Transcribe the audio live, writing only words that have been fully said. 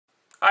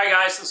Hi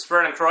guys, this is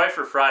Vernon Croy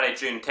for Friday,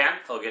 June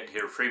 10th. I'll get to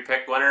your free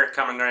pick winner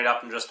coming right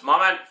up in just a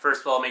moment. First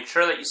of all, make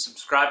sure that you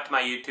subscribe to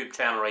my YouTube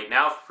channel right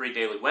now for free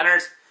daily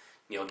winners.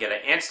 You'll get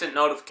an instant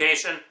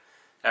notification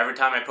every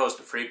time I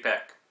post a free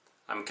pick.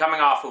 I'm coming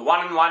off a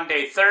 1-1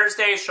 day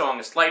Thursday, showing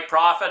a slight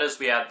profit as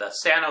we had the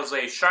San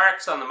Jose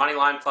Sharks on the money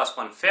line plus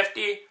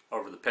 150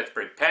 over the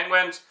Pittsburgh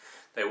Penguins.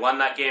 They won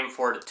that game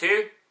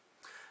 4-2.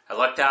 I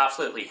looked to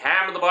absolutely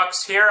hammer the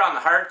books here on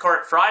the hard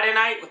court Friday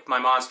night with my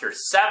monster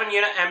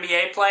 7-unit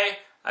NBA play.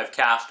 I've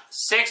cashed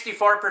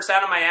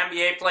 64% of my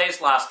NBA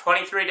plays last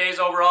 23 days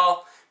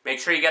overall. Make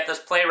sure you get this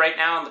play right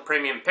now on the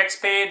Premium Picks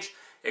page,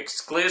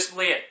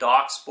 exclusively at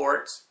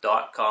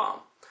DocSports.com.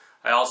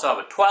 I also have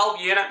a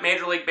 12-unit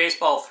Major League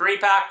Baseball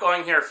 3-pack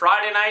going here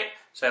Friday night,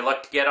 so I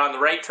look to get on the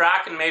right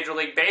track in Major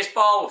League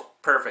Baseball with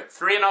perfect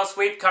 3-0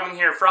 sweep coming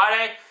here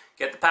Friday.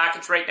 Get the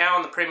package right now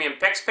on the Premium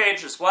Picks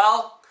page as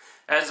well.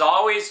 As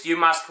always, you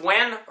must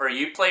win or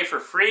you play for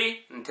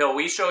free until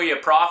we show you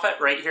a profit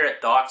right here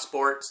at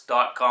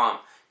DocSports.com.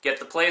 Get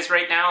the plays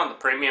right now on the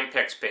Premium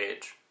Picks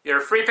page.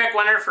 Your free pick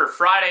winner for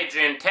Friday,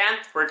 June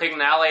 10th, we're taking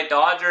the LA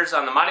Dodgers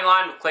on the money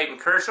line with Clayton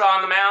Kershaw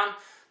on the mound.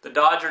 The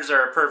Dodgers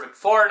are a perfect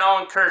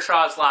 4-0 in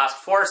Kershaw's last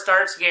 4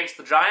 starts against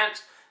the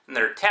Giants, and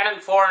they're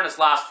 10-4 in his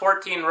last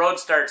 14 road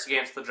starts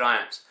against the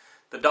Giants.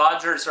 The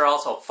Dodgers are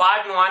also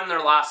 5-1 in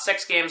their last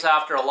 6 games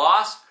after a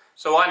loss.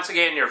 So once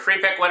again, your free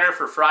pick winner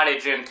for Friday,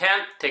 June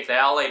 10th, take the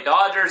LA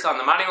Dodgers on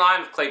the money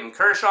line with Clayton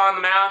Kershaw on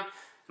the mound.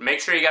 And make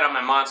sure you get on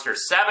my monster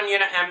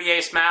 7-unit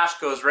NBA smash,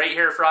 goes right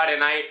here Friday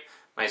night.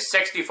 My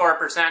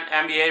 64%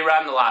 NBA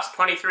run the last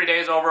 23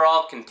 days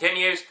overall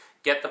continues.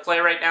 Get the play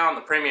right now on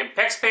the Premium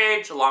Picks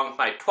page, along with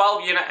my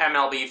 12-unit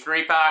MLB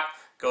 3-pack,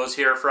 goes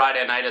here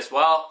Friday night as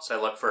well. So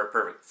I look for a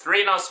perfect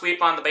 3-0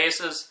 sweep on the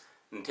bases.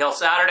 Until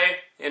Saturday,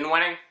 in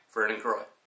winning, Vernon Croy.